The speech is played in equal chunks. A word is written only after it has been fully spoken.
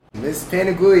Miss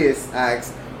Panagulias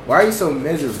asks, why are you so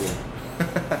miserable?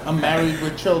 I'm married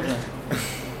with children.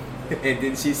 And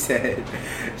then she said,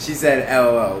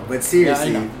 LOL. But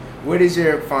seriously, Yeah, what is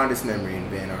your fondest memory in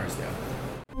Van Arsdale?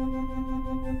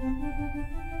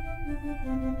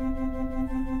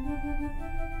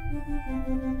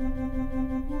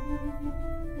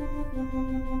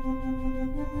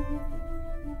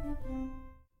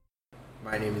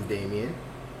 My name is Damien,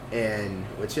 and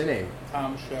what's your name?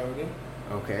 Tom Sheridan.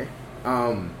 Okay.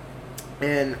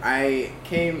 And I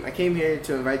came here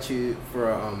to invite you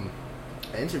for an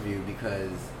interview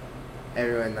because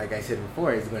everyone, like I said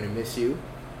before, is going to miss you.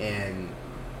 And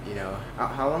you know,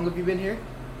 how long have you been here?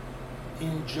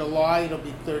 In July, it'll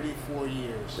be 34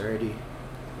 years.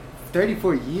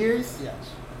 34 years?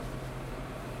 Yes.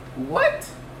 What?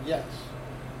 Yes.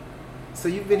 So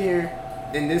you've been here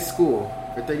in this school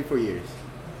for 34 years?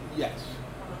 Yes.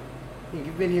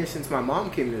 You've been here since my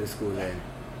mom came to the school then?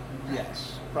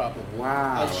 Yes, probably.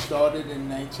 Wow. I started in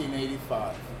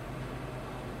 1985.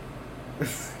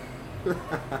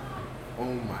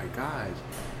 Oh my gosh.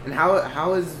 And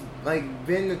how has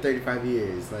been the 35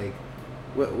 years? Like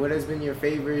what has been your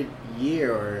favorite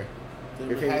year or your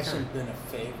There favorite hasn't time? been a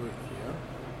favorite year.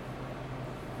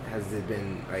 Has it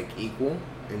been equal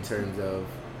in terms of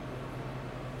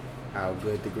how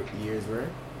good the years were?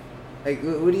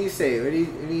 What do you say? What do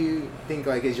you think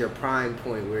is your prime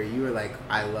point where you were like,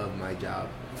 I love my job?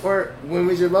 Or when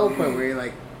was your low point where you're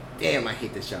like, damn, I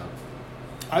hate this job?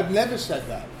 I've never said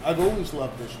that. I've always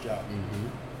loved this job. Mm-hmm.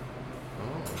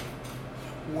 Oh.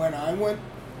 When I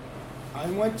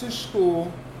went to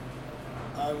school,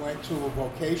 I went to a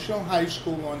vocational high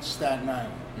school on Staten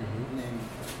Island named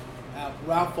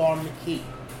Ralph R. McKee.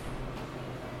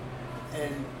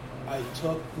 And I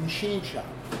took machine shop.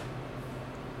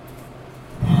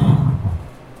 And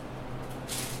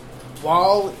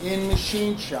while in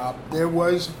machine shop, there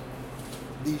was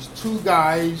these two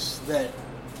guys that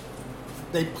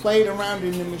they played around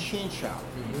in the machine shop.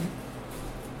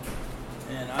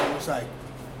 And I was like,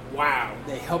 wow,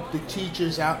 they helped the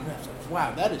teachers out. And I was like,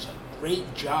 wow, that is a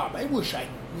great job. I wish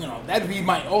that'd be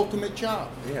my ultimate job.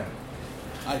 Yeah.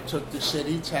 I took the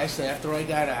city test after I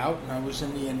got out, and I was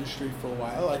in the industry for a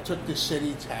while. I took the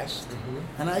city test,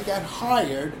 and I got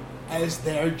hired as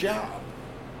their job.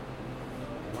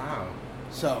 Wow.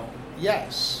 So,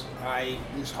 yes, I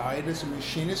was hired as a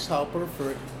machinist helper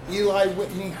for Eli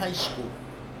Whitney High School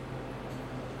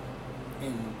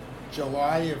in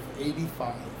July of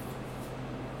 '85.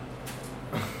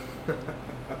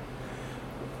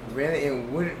 Really?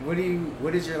 And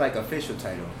what is your official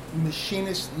title?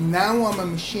 Machinist. Now I'm a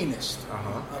machinist.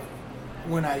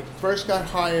 When I first got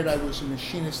hired, I was a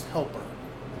machinist helper.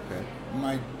 Okay.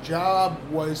 My job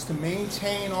was to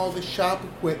maintain all the shop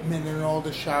equipment and all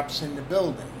the shops in the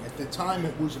building. At the time,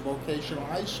 it was a vocational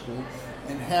high school,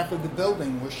 and half of the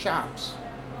building was shops.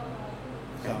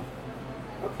 So.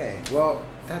 Okay. Well,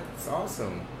 that's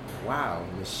awesome. Wow,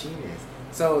 machinist.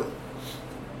 So,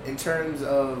 in terms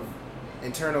of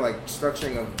internal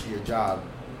structuring of your job,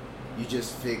 you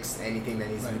just fix anything that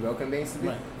needs to be broken, basically?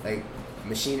 Right. Like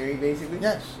machinery, basically?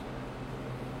 Yes.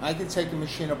 I can take a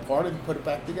machine apart and put it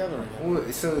back together again.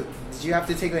 Well, so, did you have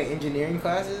to take engineering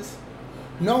classes?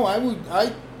 No, I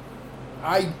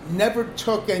never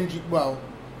took the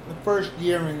first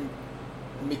year in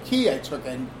McKee I took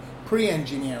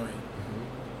pre-engineering.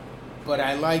 But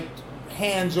I liked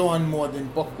hands-on more than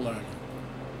book learning.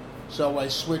 So I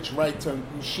switched right to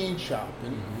machine shop.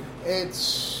 And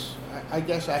I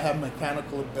guess I have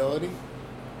mechanical ability.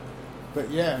 But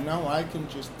yeah, no, I can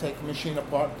just take a machine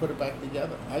apart and put it back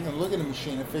together. I can look at a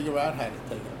machine and figure out how to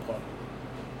take it apart.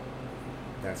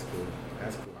 That's cool.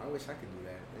 That's cool. I wish I could do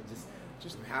that. And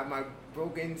just have my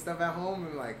broken stuff at home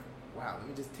and wow, let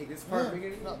me just take this apart.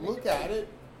 Look at it,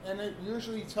 and it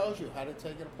usually tells you how to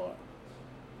take it apart.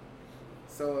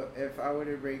 So if I were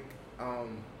to break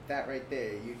that right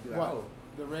there, you'd be like, what? oh.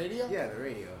 The radio? Yeah, the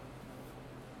radio.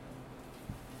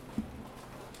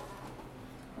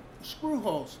 Screw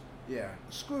holes. Yeah.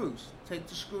 Screws. Take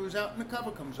the screws out and the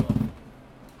cover comes off.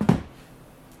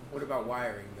 What about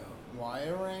wiring, though?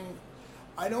 Wiring,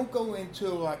 I don't go into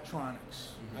electronics.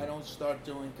 I don't start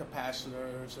doing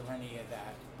capacitors or any of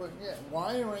that. But yeah,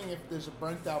 wiring, if there's a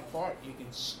burnt out part, you can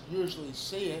usually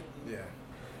see it. Yeah.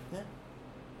 Yeah.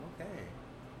 Okay.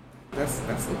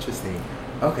 That's interesting.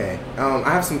 Okay. I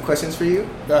have some questions for you.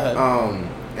 Go ahead.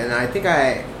 And I think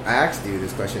I asked you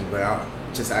this question, but I'll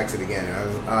just ask it again.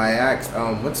 I asked,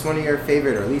 what's one of your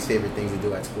favorite or least favorite things to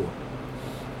do at school?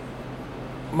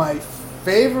 My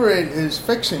favorite is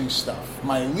fixing stuff.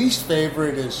 My least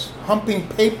favorite is humping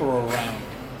paper around.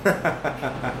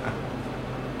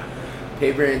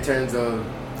 Paper in terms of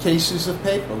cases of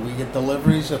paper. We get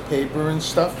deliveries of paper and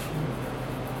stuff.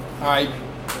 I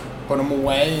put them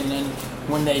away, and then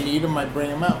when they need them, I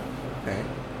bring them out. okay,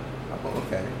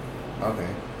 oh,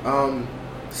 okay.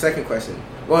 Second question.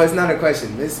 Well, it's not a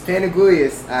question. Miss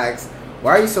Panagulius asks,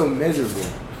 "Why are you so miserable?"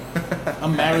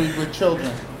 I'm married with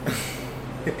children.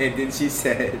 And then she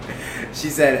said,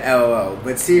 "LOL."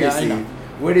 But seriously, Yeah, I know.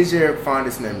 what is your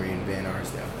fondest memory in Van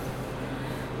Arsdale?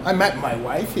 I met my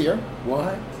wife here.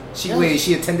 What? She Yes.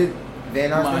 she attended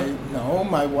Van Arsdale?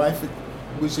 My wife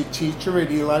was a teacher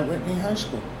at Eli Whitney High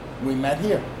School. We met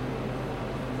here.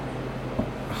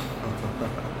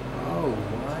 Oh,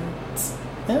 what?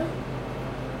 Yeah.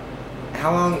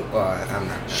 How long? Well, I'm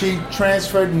not. She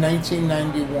transferred in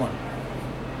 1991.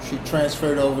 She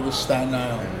transferred over to Staten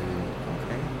Island.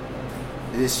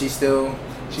 Okay. Is she still?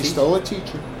 She's still a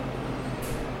teacher.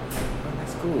 Oh,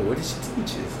 that's cool. What does she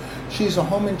teach? She's a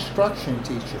home instruction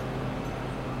teacher.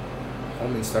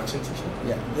 Home instruction teacher?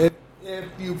 Yeah. If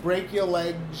you break your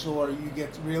legs or you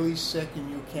get really sick and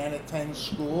you can't attend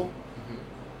school,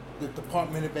 the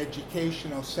Department of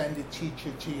Education will send a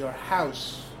teacher to your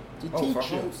house to teach for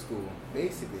you. homeschool,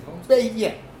 basically homeschool.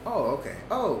 Yeah. Oh, okay.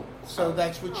 Oh, So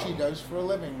that's what she does for a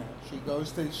living now. She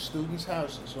goes to students'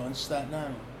 houses on Staten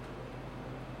Island.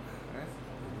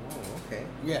 Oh, okay.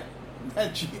 Yeah.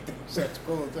 And she thinks that's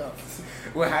cool too.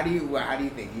 Well, how do you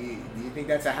think? Do you think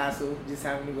that's a hassle, just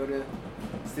having to go to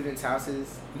students'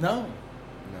 houses? No.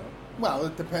 No. Well,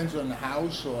 it depends on the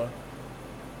house, or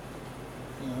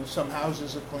some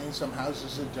houses are clean, some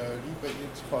houses are dirty, but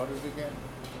it's part of the game.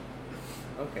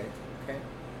 Okay.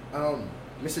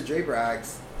 Mr. Draper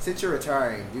asks, since you're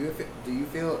retiring, do you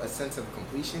feel a sense of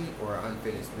completion or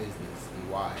unfinished business, and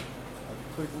why?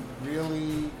 I couldn't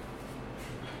really.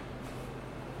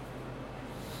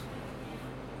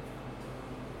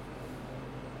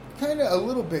 Kind of a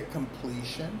little bit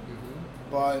completion,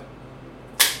 but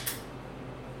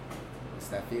What's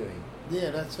that feeling? yeah,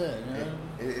 that's it. You know?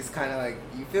 It's kind of like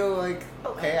you feel like,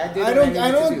 okay, I did. I what don't. needed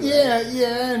I don't. to do, Yeah, right?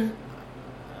 yeah, and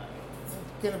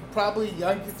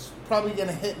it's probably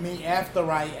gonna hit me after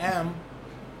I am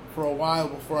for a while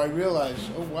before I realize,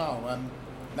 oh wow, I'm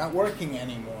not working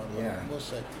anymore. Yeah. We'll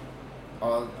see.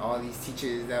 All these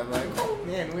teachers that were like, oh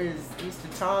man, where's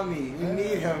Mr. Tommy? We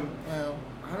need him. Well,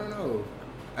 I don't know.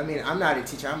 I mean, I'm not a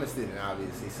teacher. I'm a student,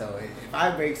 obviously. So if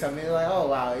I break something, it's like, oh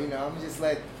wow, I'm gonna just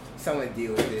let someone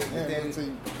deal with it. But yeah,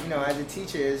 then, as a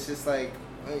teacher, it's just like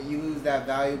you lose that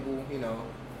valuable,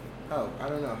 help. I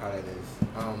don't know how that is.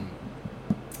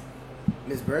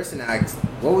 Ms. Burson asks,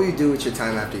 what will you do with your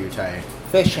time after you retire?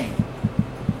 fishing,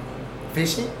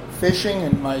 Fishing?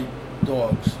 and my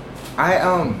dogs.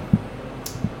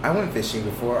 I went fishing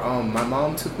before. My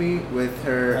mom took me with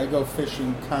her. I go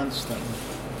fishing constantly.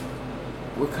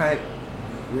 What kind?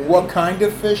 Really? What kind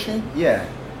of fishing? Yeah.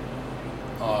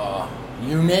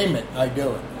 You name it, I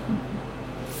do it.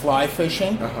 Fly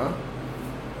fishing,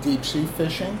 deep sea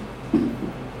fishing.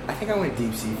 I think I went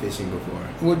deep sea fishing before.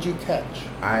 What'd you catch?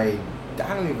 I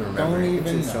don't even remember. Don't It's even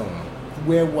been know. so long.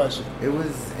 Where was it? It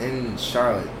was in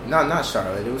Charlotte. No, not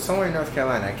Charlotte. It was somewhere in North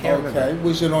Carolina. I can't Okay. remember.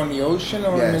 Was it on the ocean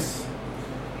or Yes.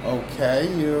 Okay,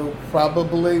 you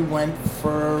probably went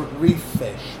for reef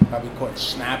fish. Probably caught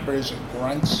snappers or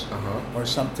grunts or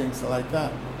something like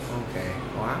that. Okay.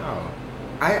 Wow.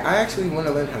 I actually want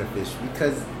to learn how to fish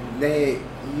because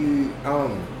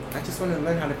I just want to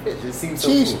learn how to fish. It seems so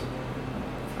Jeez.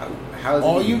 cool. How is it?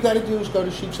 All you got to do is go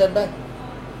to Sheepshead Bay.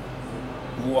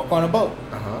 Walk on a boat.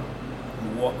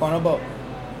 Walk on a boat.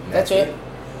 That's it.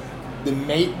 The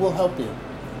mate will help you.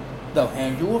 They'll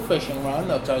hand you a fishing rod.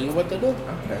 They'll tell you what to do.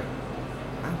 Okay.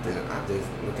 I'll just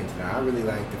look into that. I really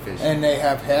like the fish. And they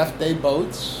have half-day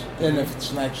boats. And if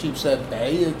it's not Sheepshead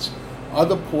Bay, it's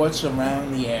other ports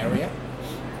around the area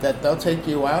that they'll take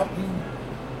you out. And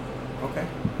Okay.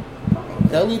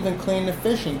 they'll even clean the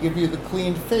fish and give you the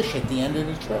cleaned fish at the end of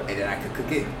the trip, And then I could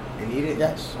cook it and eat it?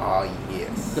 Yes. Oh,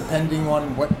 yes. depending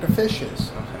on what the fish is.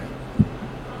 Okay.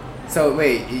 So,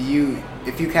 wait,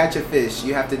 if you catch a fish,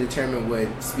 you have to determine what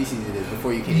species it is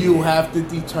before you can eat it? You have to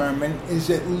determine, is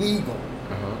it legal?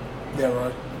 Uh-huh. There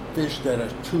are fish that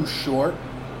are too short,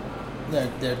 that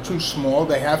they're too small.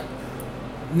 They have,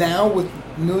 now with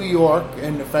New York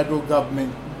and the federal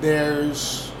government,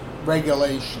 there's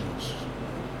regulations.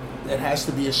 It has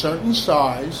to be a certain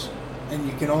size, and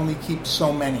you can only keep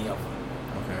so many of them.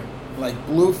 Okay. Like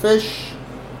bluefish,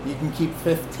 you can keep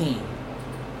 15.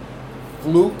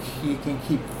 Fluke, you can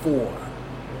keep 4.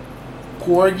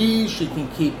 Porgies, you can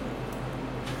keep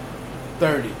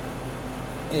 30.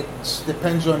 It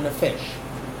depends on the fish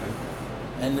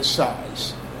and the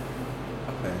size.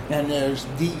 Okay. And there's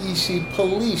DEC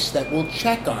police that will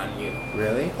check on you.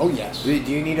 Really? Oh, yes. Do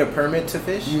you need a permit to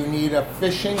fish? You need a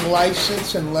fishing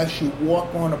license unless you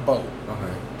walk on a boat.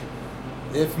 Okay.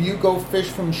 If you go fish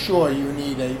from shore, you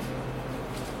need a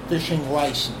fishing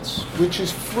license, which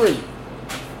is free,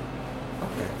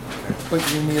 Okay.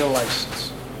 but you need a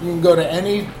license. You can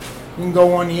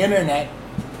go on the internet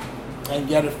and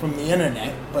get it from the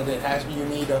internet, but you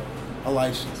need a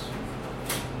license.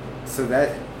 So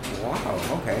wow,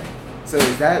 okay. So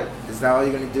is that all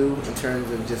you're gonna do in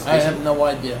terms of just fishing? I have no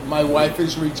idea. My wife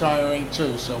is retiring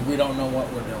too, so we don't know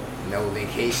what we're doing. No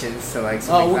vacations to like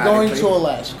Oh, we're going to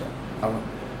Alaska. Oh,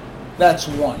 That's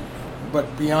one, but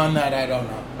beyond that, I don't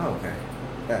know. okay.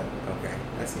 Okay.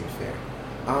 That seems fair.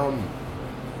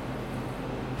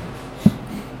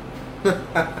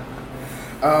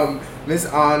 Miss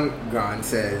Ongon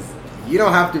says, "You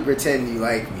don't have to pretend you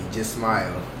like me. Just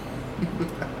smile."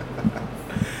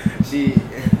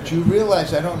 Do you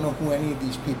realize I don't know who any of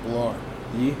these people are?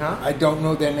 Huh? I don't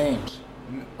know their names.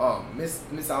 Oh, Miss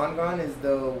Ongon is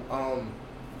the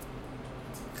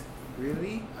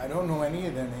Really? I don't know any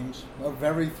of their names. Or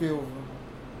very few of them.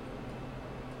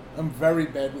 I'm very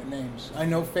bad with names. I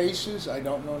know faces. I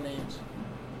don't know names.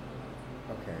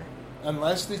 Okay.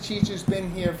 Unless the teacher's been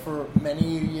here for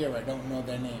many a year, I don't know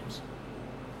their names.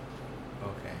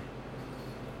 Okay.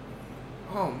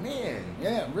 Oh man.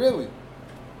 Yeah, really.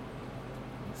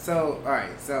 So, all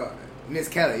right. So, Miss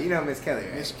Kelly, you know Miss Kelly,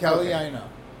 right? Miss Kelly, okay. I know.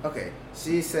 Okay.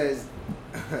 She says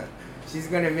she's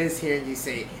gonna miss hearing you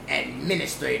say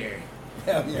administrator.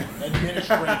 Hell yeah,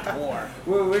 administrator.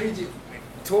 Well, where did you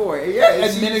tour? Yeah,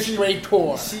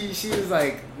 administrator. She was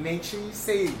like, make sure you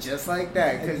say it just like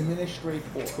that.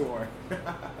 Administrator. Tour.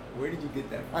 Where did you get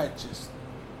that from? I just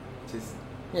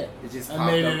yeah. It just. I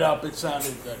made it up. It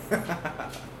sounded good.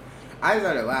 I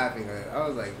started laughing. I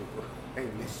was like,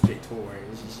 administrator.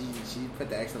 She put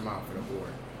the extra mile for the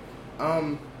board.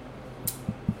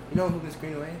 You know who Miss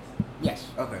Greenaway is? Yes.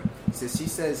 Okay. So she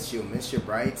says she'll miss your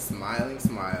bright, smiling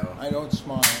smile. I don't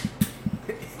smile.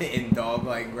 And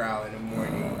dog-like growl in the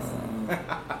mornings.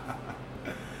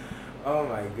 Oh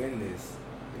my goodness,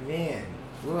 man.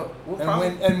 Well,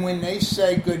 and when they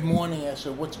say good morning, I say,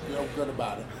 what's so good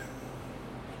about it?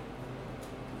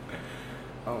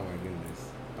 Oh my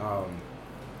goodness.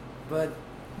 But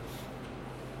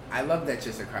I love that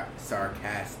you're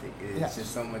sarcastic. It's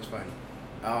just so much fun.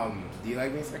 Do you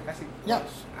like being sarcastic?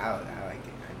 Yes. I like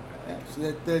it.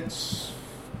 Yes.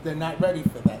 They're not ready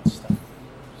for that stuff.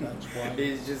 That's why.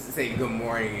 It's just to say good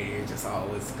morning and you're just, oh,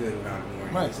 what's good about the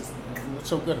morning? Right. It's just, what's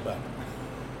so good about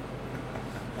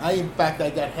it? In fact, I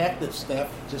got half the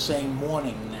staff just saying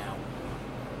morning now.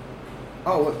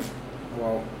 oh,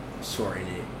 well, shorten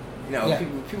it. You know, Yeah.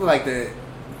 people like to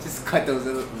just cut those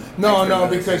little. No,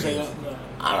 because they don't.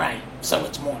 All right, so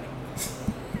it's morning.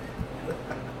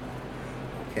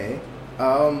 Okay.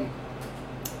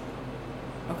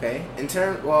 Okay.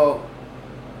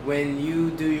 When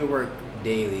you do your work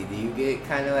daily, do you get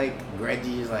kind of like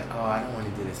grudgy? You're like, oh, I don't want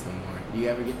to do this no more. Do you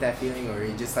ever get that feeling, or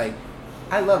you're just like,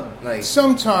 I love like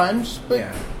Sometimes, but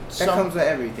yeah, that comes with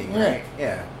everything, Yeah. right?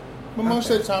 Yeah. But most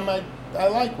of the time, I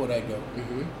like what I do.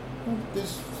 Mm-hmm.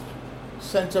 This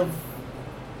sense of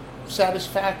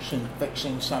satisfaction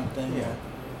fixing something. Yeah.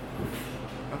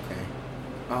 Okay.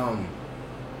 What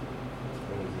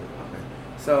was it? Okay.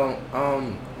 So,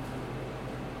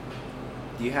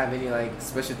 do you have any like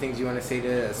special things you want to say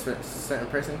to a certain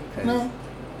person? No.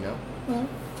 No. No.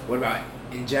 What about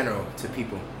in general to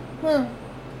people? Well,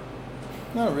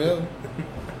 not really.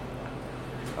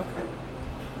 Okay.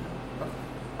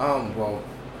 Well,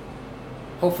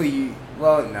 hopefully you.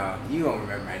 Well, no, you won't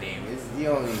remember my name.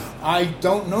 I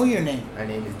don't know your name. My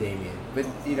name is Damien, but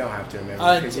you don't have to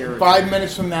remember. You're 5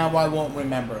 minutes from now, I won't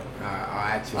remember it. I'll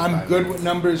add you. I'm good with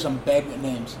numbers. I'm bad with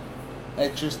names.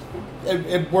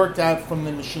 It worked out from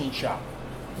the machine shop.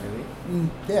 Really?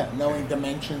 Yeah, knowing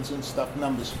dimensions and stuff,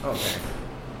 numbers.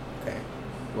 Okay.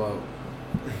 Well.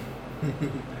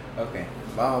 Okay.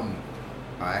 I'll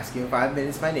ask you in 5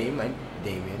 minutes my name,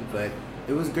 Damien, but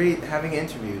it was great having an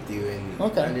interview with you and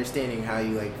understanding how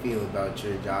you like feel about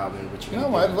your job and what you're No,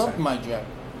 do I outside. loved my job.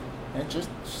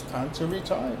 It's time to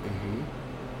retire.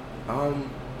 Mm-hmm.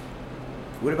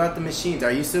 What about the machines?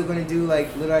 Are you still going to do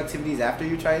like little activities after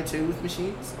you try it too with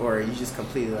machines, or are you just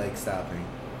completely like stopping?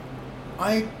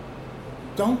 I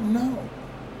don't know.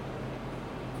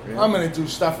 Really? I'm going to do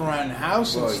stuff around the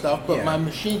house and stuff, but yeah. my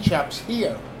machine shop's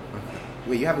here. Okay.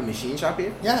 Wait, you have a machine shop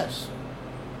here? Yes.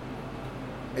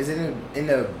 Is it in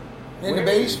the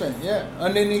basement, yeah.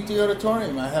 Underneath the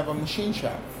auditorium, I have a machine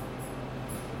shop.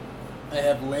 I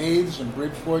have lathes and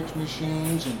Bridgeport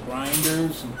machines and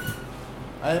grinders and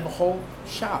I have a whole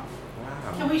shop.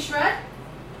 Wow. Can we shred?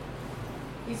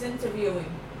 He's interviewing.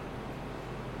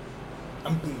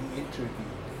 I'm being interviewed.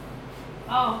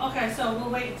 Oh, okay. So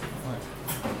we'll wait.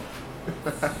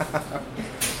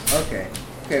 Okay.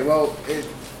 Okay. Well,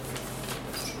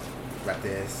 about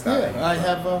this. Yeah, I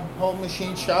have a whole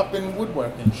machine shop and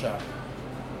woodworking shop.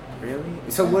 Really?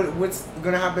 So what's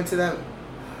gonna happen to that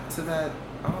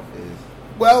office?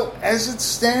 Well, as it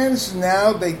stands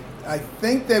now, I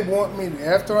think they want me to,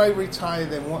 after I retire,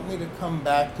 they want me to come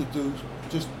back to do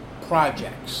just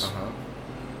projects.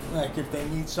 Like if they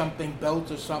need something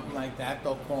built or something like that,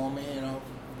 they'll call me.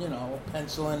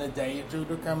 Pencil in a day or two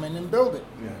to come in and build it.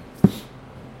 Yeah.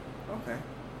 Okay.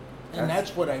 And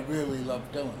that's what I really love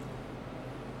doing.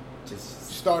 Just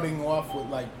Starting off with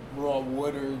like raw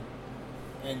wood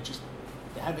and just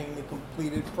having the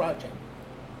completed project.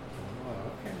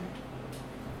 Oh,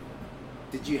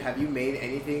 okay. Have you made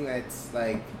anything that's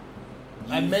like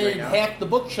I used made right now? half the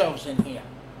bookshelves in here.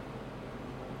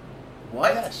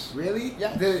 What? Yes. Really?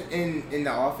 Yes. In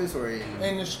the office or in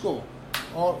In the school.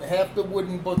 Half the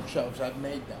wooden bookshelves, I've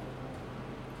made them.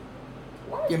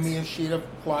 What? Give me a sheet of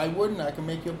plywood and I can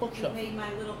make you a You bookshelf. made my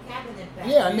little cabinet back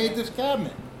Yeah, I there. made this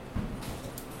cabinet.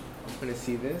 I'm gonna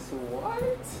see this. What?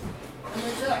 Oh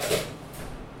my God.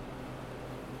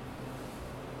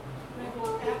 My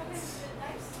little cabinet, isn't it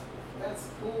nice? That's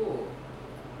cool.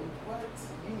 What?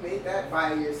 You made that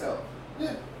by yourself?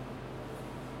 Yeah.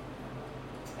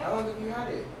 How long have you had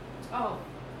it? Oh,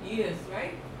 years,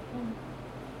 right?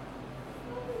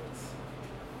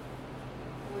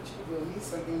 Would you release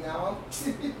something now?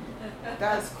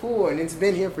 That's cool, and it's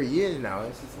been here for years now.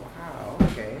 It's just wow.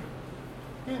 Okay.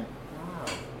 Yeah. Wow.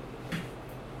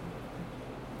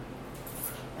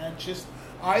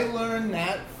 I learned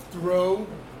that through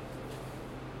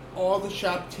all the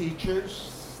shop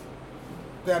teachers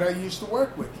that I used to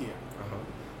work with here.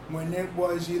 When it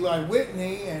was Eli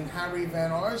Whitney and Harry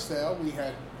Van Arsdale, we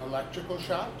had electrical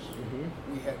shops,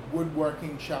 we had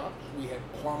woodworking shops, we had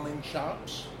plumbing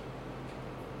shops,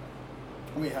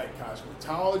 we had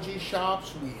cosmetology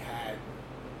shops, we had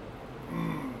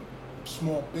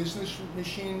small business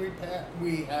machine repair.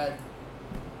 We had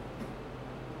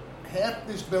half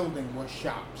this building was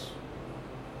shops.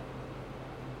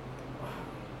 Wow.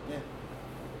 Yeah.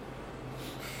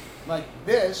 Like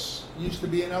this used to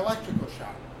be an electrical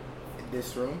shop.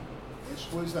 This room?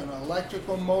 This was an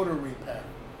electrical motor repair.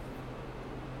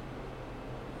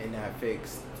 And that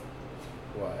fixed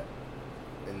what?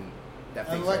 And that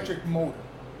An fixed electric motor.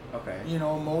 Okay. You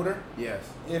know, a motor, Yes.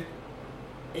 if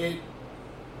it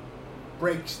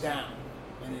breaks down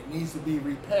and it needs to be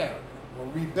repaired or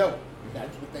rebuilt,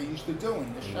 that's what they used to do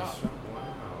in the shop. Wow.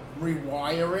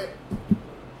 Rewire it.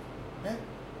 Yeah.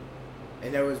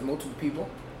 And there was multiple people,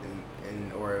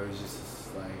 or it was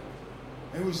just like.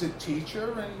 It was a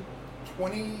teacher and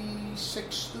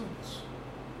 26 students.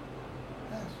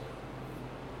 Yes.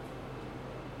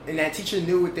 And that teacher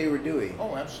knew what they were doing.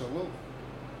 Oh, absolutely.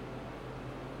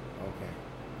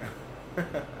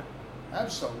 Okay.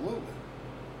 Absolutely.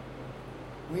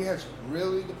 We had some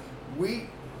really good,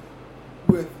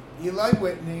 with Eli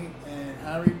Whitney and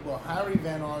Harry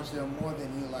Van Arsdale more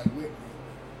than Eli Whitney,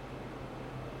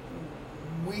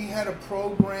 we had a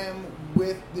program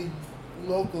with the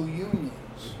local unions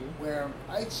where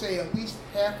I'd say at least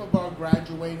half of our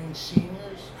graduating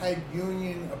seniors had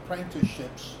union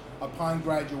apprenticeships upon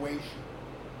graduation.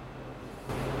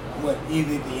 With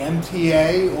either the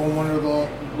MTA or one of the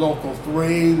local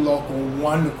 3, local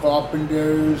 1, the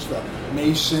carpenters, the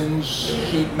masons,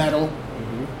 sheet metal.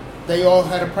 They all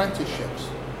had apprenticeships.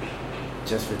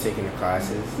 Just for taking the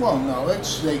classes? Well, no,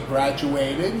 they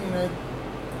graduated and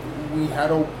we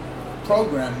had a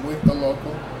program with the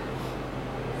local.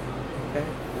 Okay.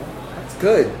 That's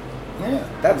good. Yeah.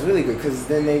 That's really good because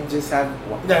then they just have.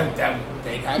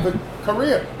 They'd have a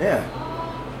career. Yeah.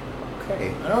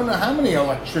 Okay. I don't know how many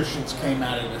electricians came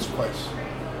out of this place.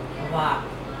 Wow.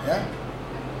 Yeah.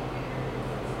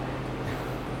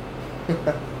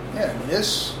 Yeah, and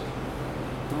this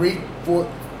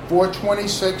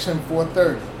 426 and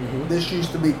 430. This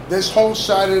used to be, this whole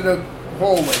side of the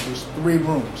hallway was 3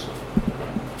 rooms.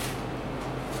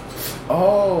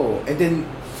 Oh, and then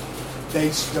They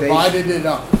divided it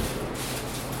up.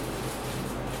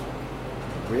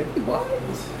 really what?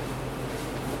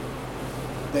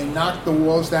 They knocked the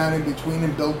walls down in between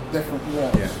and built different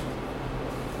walls. Yeah.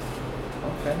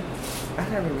 Okay. I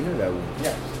never even knew that one.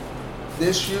 Yes.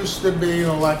 This used to be an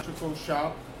electrical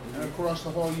shop, and across the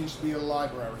hall used to be a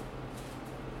library.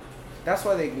 That's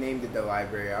why they named it the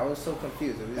library. I was so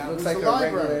confused. It That looks was like the a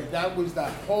library. regular. That was the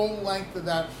whole length of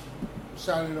that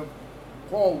side of the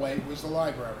hallway was the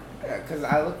library. Yeah, because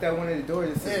I looked at one of the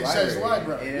doors. It says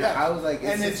library. And yes. I was like,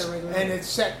 and it's a regular. and it's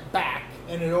set back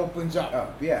and it opens up. Oh,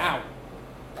 yeah. Out.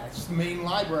 That's the main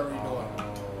library door.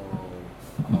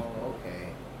 Oh,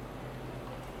 okay.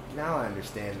 Now I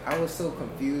understand. I was so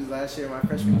confused last year, my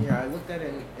freshman year. I looked at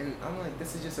it and I'm like,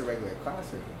 this is just a regular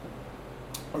classroom.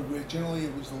 Originally,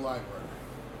 it was the library.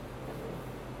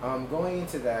 Going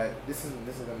into that, this is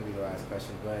going to be the last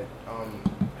question. But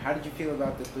how did you feel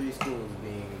about the 3 schools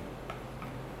being?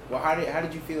 Well, how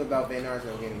did you feel about Van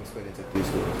Arsdale getting split into 3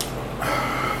 schools?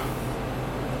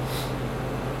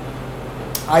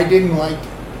 I didn't like it,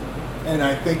 and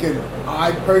I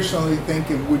personally think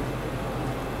it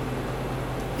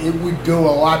would do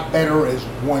a lot better as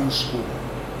one school.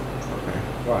 Okay.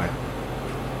 Why?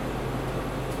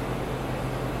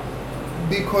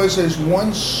 Because as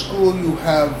one school, you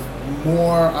have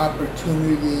more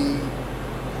opportunity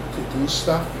to do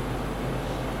stuff.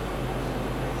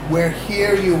 Where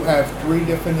here you have 3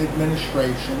 different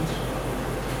administrations,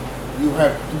 you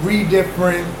have 3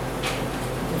 different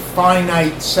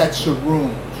finite sets of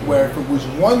rooms. Where if it was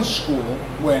one school,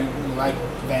 like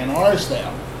Van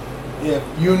Arsdale, if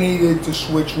you needed to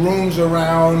switch rooms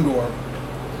around or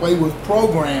play with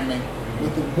programming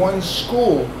with one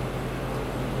school,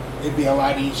 it'd be a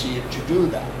lot easier to do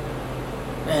that.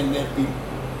 And there'd be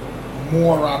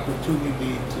more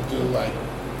opportunity to do like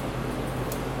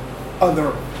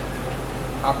other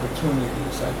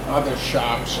opportunities, like other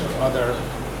shops or other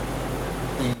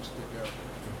things to do.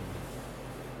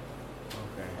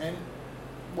 Okay. And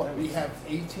what, we have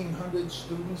 1,800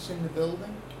 students in the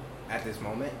building? At this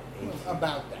moment?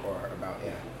 About that. Or about,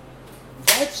 yeah.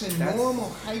 That's a normal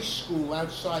high school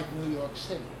outside New York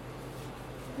City.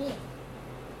 Yeah.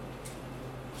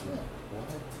 Yeah. What?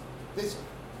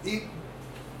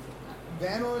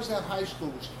 Van Arsdale High School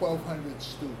was 1,200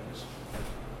 students.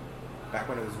 Back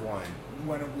when it was 1.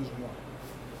 When it was 1.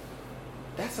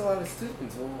 That's a lot of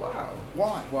students. Well, wow.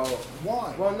 Why? Well,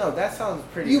 why? Well, no, that sounds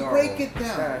pretty You normal. break it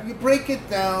down. You break it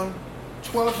down.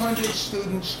 1,200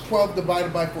 students, 12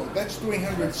 divided by 4. That's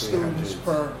 300 That's students 300.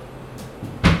 per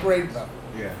grade level.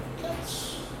 Yeah.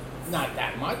 That's not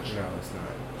that much. No, it's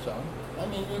not. So, I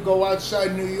mean, you go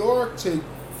outside New York to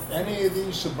any of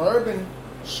these suburban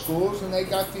schools, and they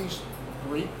got these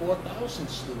 4,000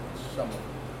 students. Some of them.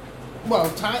 Well,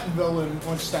 Tottenville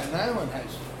on Staten Island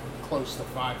has close to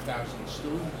 5,000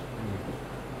 students.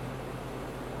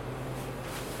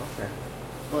 Okay.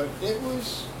 But it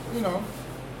was,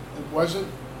 it wasn't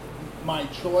my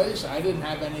choice. I didn't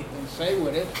have anything to say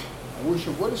with it. I wish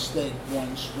it would have stayed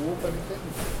one school, but it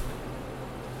didn't.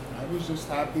 I was just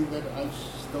happy that I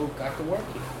still got to work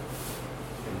here.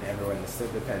 And everyone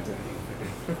still depends on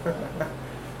you.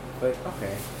 But,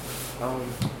 okay.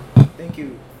 Thank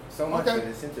you so much for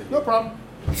this interview. No problem.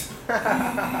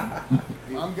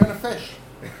 I'm gonna fish.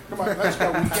 Come on, let's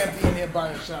go. We can't be in here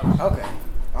by ourselves. Okay.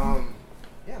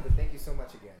 Yeah, but thank you so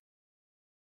much again.